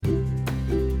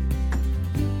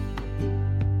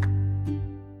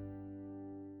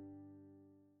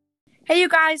Hey, you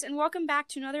guys, and welcome back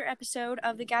to another episode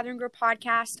of the Gather and Grow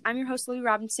podcast. I'm your host, Lily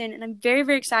Robinson, and I'm very,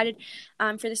 very excited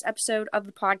for this episode of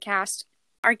the podcast.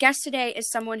 Our guest today is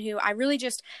someone who I really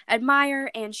just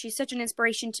admire, and she's such an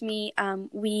inspiration to me.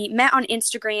 We met on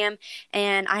Instagram,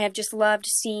 and I have just loved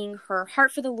seeing her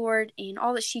heart for the Lord and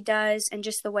all that she does, and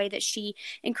just the way that she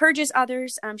encourages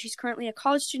others. She's currently a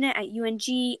college student at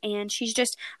UNG, and she's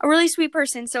just a really sweet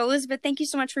person. So, Elizabeth, thank you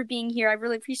so much for being here. I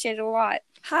really appreciate it a lot.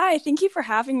 Hi, thank you for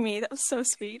having me. That was so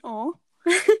sweet. Aw.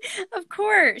 Of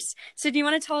course. So do you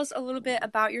want to tell us a little bit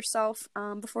about yourself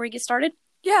before we get started?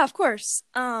 Yeah, of course.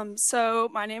 So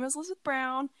my name is Elizabeth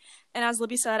Brown, and as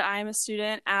Libby said, I am a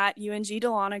student at UNG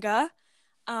Dahlonega.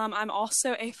 I'm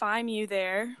also a Phi Mu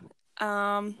there.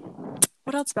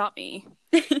 What else about me?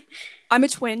 I'm a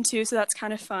twin too, so that's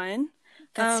kind of fun.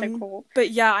 That's so cool.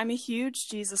 But yeah, I'm a huge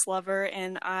Jesus lover,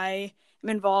 and I am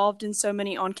involved in so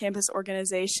many on-campus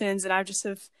organizations, and I just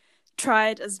have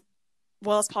tried as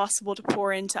well as possible to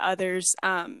pour into others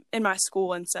in my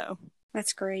school, and so.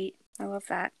 That's great. I love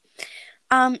that.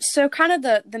 So kind of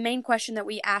the main question that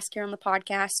we ask here on the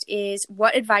podcast is,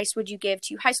 what advice would you give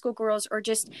to high school girls or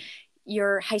just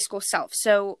your high school self?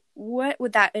 So what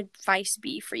would that advice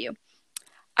be for you?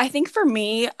 I think for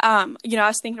me, I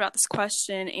was thinking about this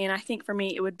question, and I think for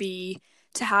me it would be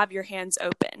to have your hands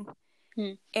open.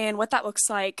 And what that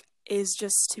looks like is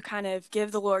just to kind of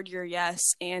give the Lord your yes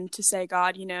and to say,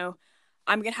 God,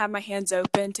 I'm going to have my hands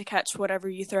open to catch whatever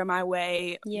you throw my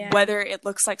way, whether it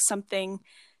looks like something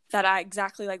that I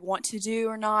exactly want to do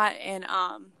or not. And,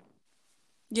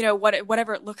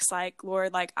 whatever it looks like,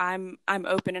 Lord, I'm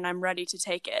open and I'm ready to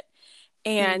take it.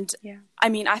 And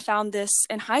I found this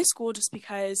in high school just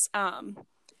because,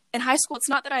 in high school, it's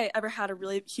not that I ever had a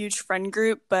really huge friend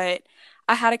group, but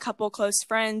I had a couple close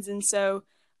friends. And so,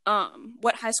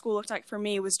 what high school looked like for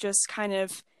me was just kind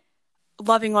of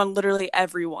loving on literally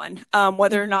everyone,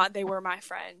 whether or not they were my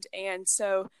friend. And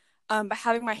so, by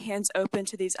having my hands open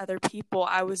to these other people,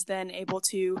 I was then able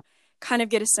to kind of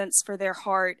get a sense for their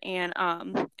heart. And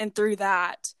through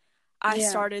that, I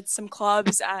started some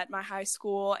clubs at my high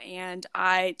school, and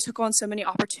I took on so many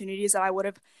opportunities that I would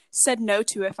have said no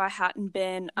to if I hadn't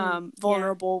been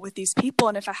vulnerable with these people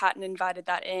and if I hadn't invited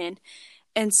that in.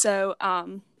 And so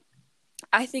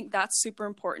I think that's super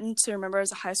important to remember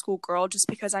as a high school girl, just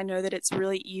because I know that it's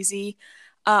really easy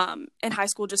in high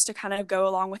school just to kind of go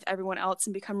along with everyone else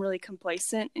and become really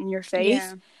complacent in your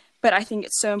faith. But I think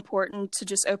it's so important to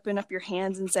just open up your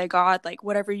hands and say, God,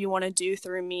 whatever you want to do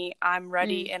through me, I'm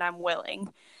ready and I'm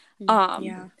willing.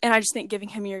 And I just think giving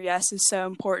him your yes is so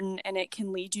important, and it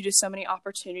can lead you to so many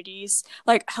opportunities.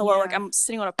 I'm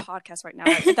sitting on a podcast right now.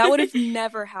 That would have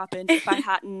never happened if I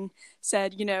hadn't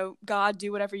said, God,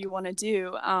 do whatever you want to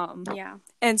do.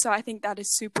 And so I think that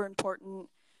is super important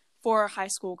for high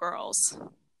school girls.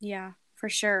 Yeah, for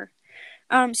sure.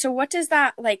 So what does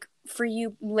that for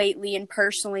you lately and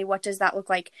personally? What does that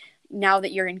look like now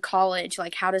that you're in college?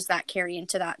 How does that carry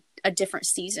into a different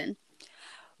season?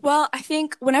 Well, I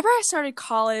think whenever I started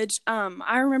college,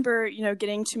 I remember,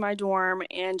 getting to my dorm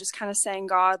and just kind of saying,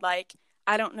 God,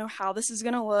 I don't know how this is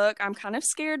going to look. I'm kind of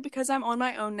scared because I'm on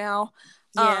my own now.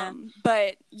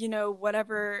 But,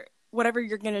 whatever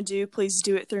you're going to do, please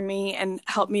do it through me and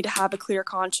help me to have a clear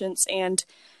conscience and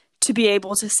to be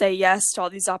able to say yes to all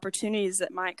these opportunities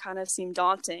that might kind of seem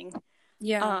daunting.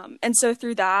 And so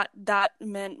through that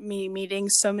meant me meeting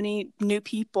so many new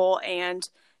people and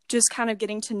just kind of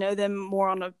getting to know them more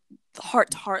on a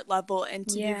heart-to-heart level and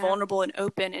to be vulnerable and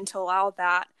open and to allow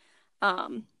that.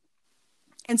 And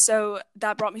so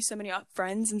that brought me so many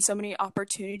friends and so many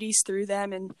opportunities through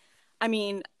them. And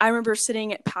I remember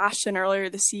sitting at Passion earlier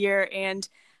this year, and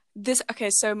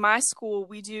so my school,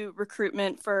 we do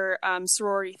recruitment for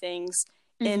sorority things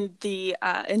in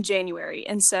January.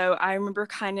 And so I remember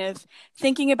kind of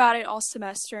thinking about it all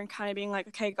semester and kind of being like,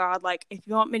 okay, God, if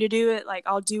you want me to do it,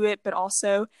 I'll do it. But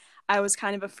also I was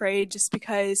kind of afraid just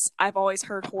because I've always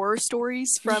heard horror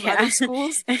stories from other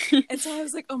schools. And so I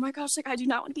was like, oh my gosh, I do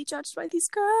not want to be judged by these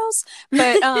girls.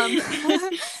 But,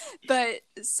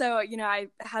 so, I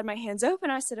had my hands open.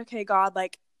 I said, okay, God,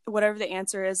 whatever the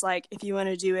answer is, if you want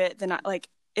to do it, then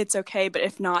it's okay. But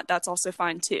if not, that's also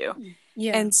fine too.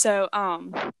 And so,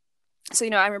 I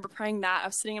remember praying that. I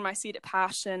was sitting in my seat at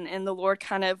Passion, and the Lord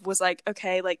kind of was like,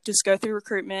 okay, just go through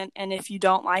recruitment. And if you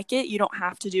don't like it, you don't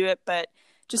have to do it, but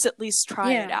just at least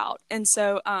try it out. And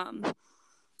so,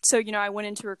 I went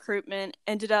into recruitment,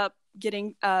 ended up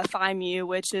getting Phi Mu,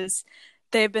 which is,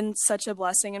 they've been such a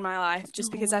blessing in my life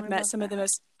just because I've met some of the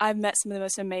most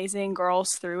amazing girls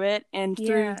through it. And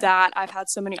through that, I've had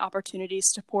so many opportunities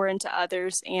to pour into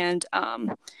others and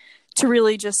to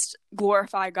really just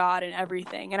glorify God in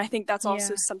everything. And I think that's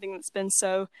also something that's been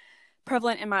so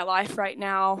prevalent in my life right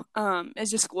now,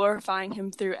 is just glorifying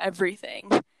him through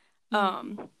everything.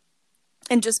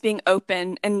 And just being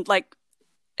open and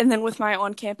then with my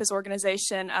on-campus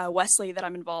organization, Wesley, that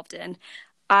I'm involved in,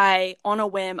 I, on a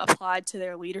whim, applied to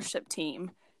their leadership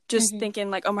team, just thinking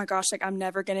like, oh my gosh, like I'm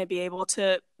never going to be able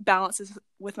to balance this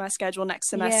with my schedule next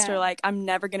semester. Like I'm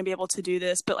never going to be able to do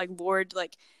this, but like, Lord,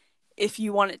 like if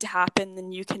you want it to happen,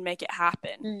 then you can make it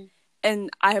happen.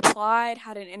 And I applied,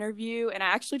 had an interview, and I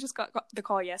actually just got the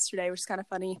call yesterday, which is kind of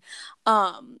funny,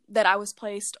 that I was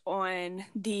placed on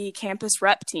the campus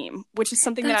rep team, which is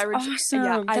something That's that I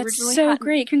awesome. I That's originally so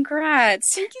great. Congrats.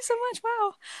 Thank you so much.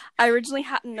 Wow. I originally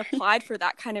hadn't applied for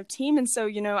that kind of team. And so,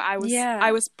 I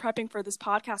was prepping for this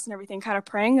podcast and everything, kind of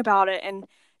praying about it. And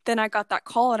then I got that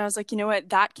call and I was like, you know what,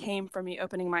 that came from me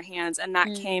opening my hands, and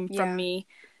that came from me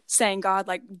saying, God,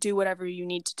 like, do whatever you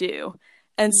need to do.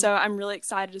 And so I'm really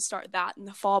excited to start that in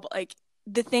the fall. But like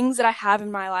the things that I have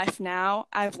in my life now,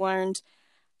 I've learned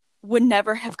would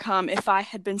never have come if I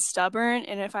had been stubborn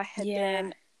and if I had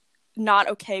been not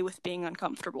okay with being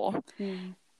uncomfortable.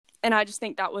 And I just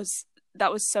think that was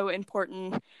so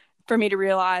important for me to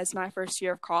realize my first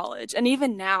year of college. And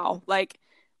even now, like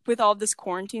with all this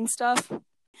quarantine stuff,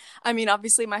 I mean,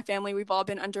 obviously my family, we've all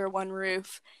been under one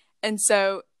roof. And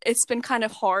so it's been kind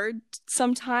of hard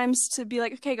sometimes to be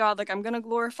like, okay, God, like I'm going to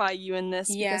glorify you in this,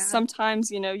 because sometimes,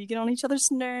 you get on each other's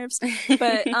nerves,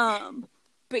 but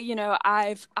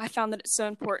I found that it's so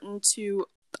important to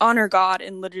honor God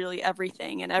in literally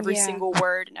everything, and every single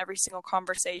word and every single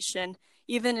conversation,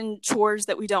 even in chores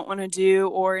that we don't want to do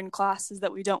or in classes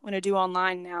that we don't want to do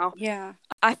online now.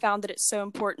 I found that it's so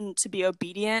important to be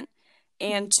obedient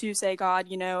and to say, God,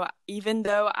 even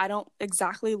though I don't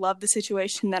exactly love the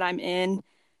situation that I'm in,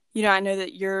 I know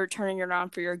that you're turning it around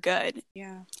for your good.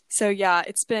 So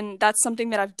that's something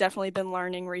that I've definitely been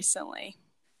learning recently.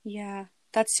 Yeah,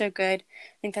 that's so good.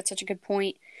 I think that's such a good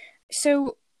point.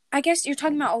 So I guess you're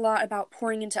talking about a lot about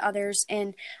pouring into others,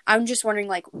 and I'm just wondering,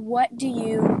 like, what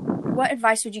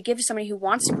advice would you give to somebody who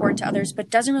wants to pour into others but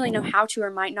doesn't really know how to,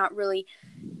 or might not really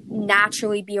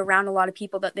naturally be around a lot of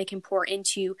people that they can pour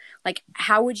into? Like,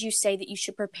 how would you say that you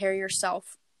should prepare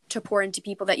yourself to pour into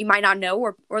people that you might not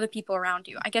know, or the people around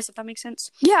you? I guess, if that makes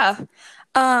sense. Yeah.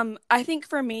 I think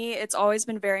for me, it's always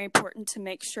been very important to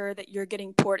make sure that you're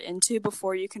getting poured into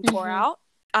before you can pour out.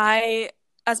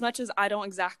 As much as I don't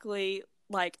exactly,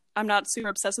 like, I'm not super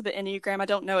obsessed with the Enneagram, I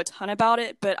don't know a ton about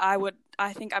it, but I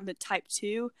think I'm a type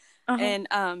 2. And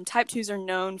type 2s are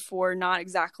known for not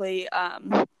exactly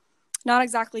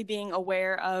being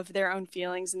aware of their own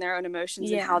feelings and their own emotions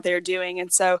and how they're doing.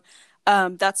 And so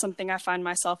that's something I find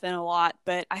myself in a lot.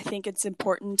 But I think it's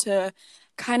important to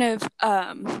kind of,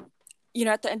 at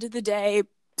the end of the day,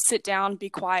 sit down, be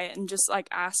quiet, and just like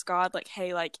ask God, like,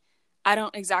 hey, like, I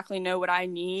don't exactly know what I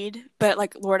need, but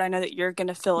like, Lord, I know that you're going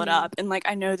to fill it up. And like,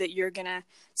 I know that you're going to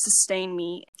sustain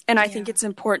me. And I think it's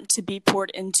important to be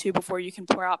poured into before you can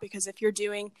pour out, because if you're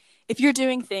doing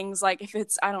things like, if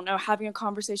it's, I don't know, having a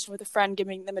conversation with a friend,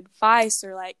 giving them advice,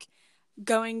 or like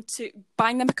buying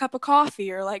them a cup of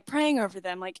coffee, or like praying over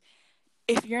them, like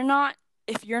if you're not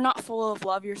full of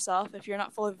love yourself, if you're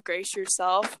not full of grace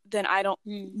yourself, then I don't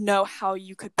know how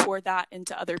you could pour that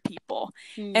into other people.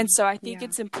 And so I think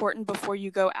it's important before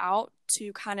you go out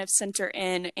to kind of center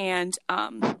in and,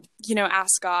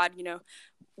 ask God,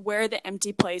 where are the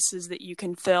empty places that you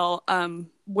can fill?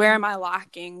 Where am I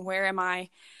lacking? Where am I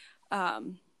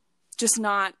just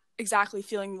not exactly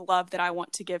feeling the love that I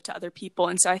want to give to other people?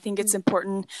 And so I think it's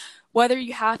important, whether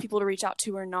you have people to reach out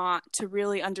to or not, to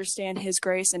really understand his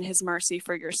grace and his mercy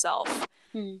for yourself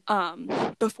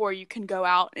before you can go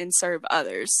out and serve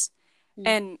others.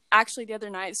 And actually the other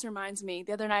night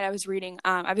I was reading,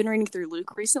 I've been reading through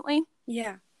Luke recently.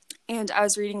 And I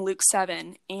was reading Luke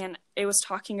 7, and it was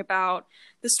talking about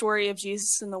the story of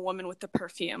Jesus and the woman with the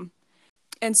perfume.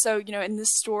 And so, in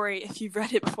this story, if you've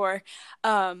read it before,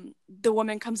 the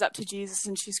woman comes up to Jesus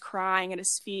and she's crying at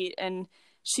his feet, and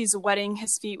she's wetting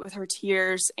his feet with her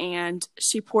tears, and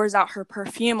she pours out her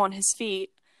perfume on his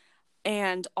feet,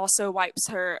 and also wipes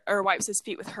his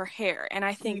feet with her hair. And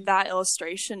I think that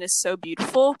illustration is so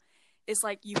beautiful. It's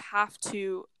like, you have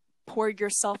to pour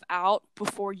yourself out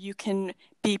before you can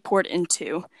be poured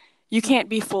into. You can't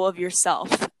be full of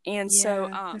yourself. And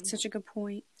that's such a good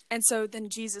point. And so then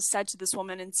Jesus said to this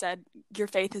woman and said, your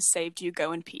faith has saved you,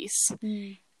 go in peace.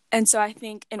 And so I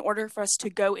think in order for us to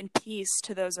go in peace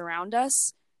to those around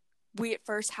us, we at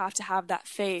first have to have that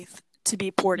faith to be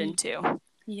poured into.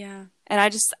 And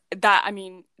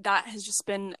that has just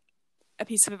been a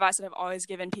piece of advice that I've always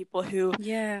given people who,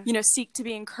 Yeah. you know, seek to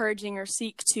be encouraging or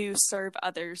seek to serve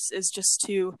others is just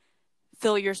to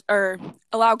or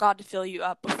allow God to fill you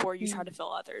up before you try to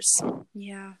fill others.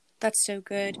 Yeah. That's so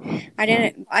good.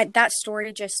 That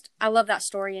story I love that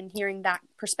story, and hearing that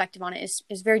perspective on it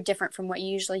is very different from what you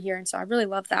usually hear. And so I really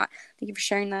love that. Thank you for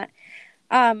sharing that.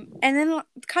 And then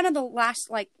kind of the last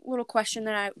like little question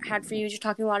that I had for you is, you're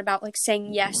talking a lot about like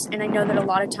saying yes. And I know that a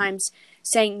lot of times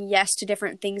saying yes to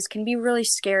different things can be really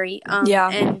scary.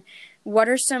 And what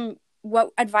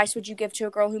advice would you give to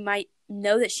a girl who might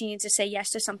know that she needs to say yes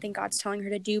to something God's telling her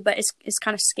to do, but is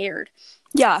kind of scared?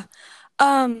 Yeah.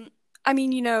 I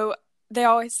mean, you know, they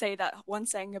always say that one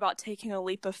saying about taking a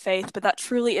leap of faith, but that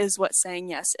truly is what saying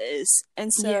yes is.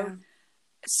 And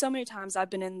so many times I've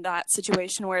been in that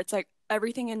situation where it's like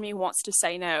everything in me wants to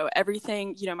say no.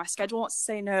 Everything, you know, my schedule wants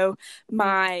to say no.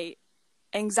 My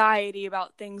anxiety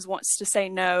about things wants to say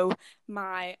no.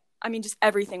 Just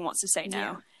everything wants to say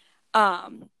no.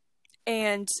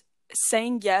 And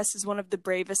saying yes is one of the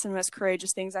bravest and most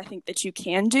courageous things I think that you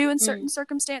can do in certain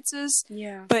circumstances.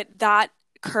 Yeah. But that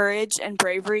courage and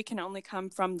bravery can only come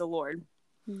from the Lord.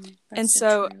 And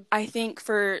so I think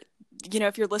for, you know,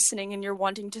 if you're listening and you're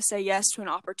wanting to say yes to an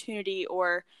opportunity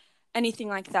or anything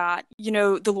like that, you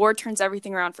know, the Lord turns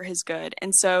everything around for his good.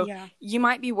 And so you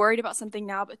might be worried about something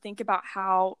now, but think about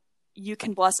how you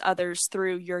can bless others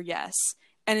through your yes.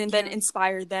 And then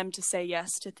inspire them to say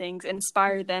yes to things,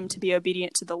 inspire them to be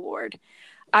obedient to the Lord.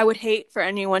 I would hate for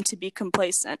anyone to be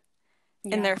complacent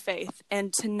in their faith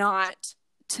and to not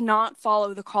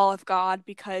follow the call of God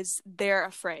because they're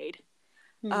afraid.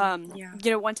 You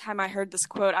know, one time I heard this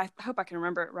quote, I hope I can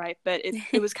remember it right, but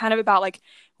it was kind of about like,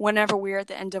 whenever we're at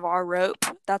the end of our rope,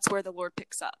 that's where the Lord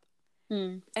picks up.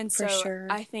 And so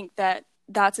I think that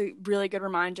that's a really good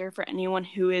reminder for anyone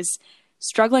who is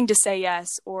struggling to say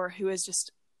yes, or who is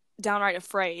just downright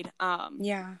afraid,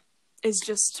 is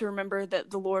just to remember that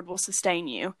the Lord will sustain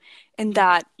you, and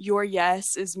that your yes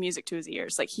is music to his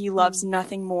ears. Like, he loves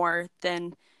nothing more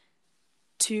than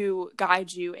to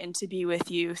guide you and to be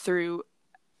with you through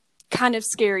kind of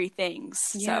scary things.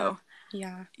 So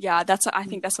I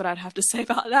think that's what I'd have to say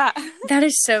about that. That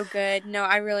is so good. No,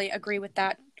 I really agree with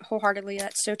that wholeheartedly.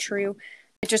 That's so true.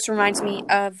 It just reminds me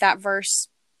of that verse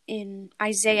in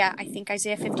Isaiah, I think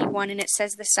Isaiah 51, and it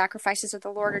says the sacrifices of the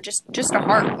Lord are just a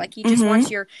heart. Like, he just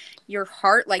wants your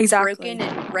heart like broken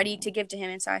and ready to give to him.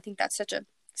 And so I think that's such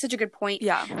a good point.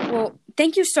 Yeah. Well,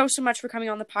 thank you so much for coming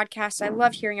on the podcast. I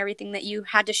love hearing everything that you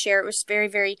had to share. It was very,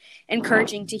 very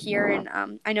encouraging to hear,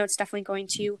 and I know it's definitely going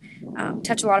to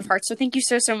touch a lot of hearts. So thank you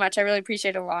so much. I really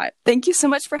appreciate it a lot. Thank you so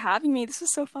much for having me. This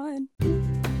was so fun.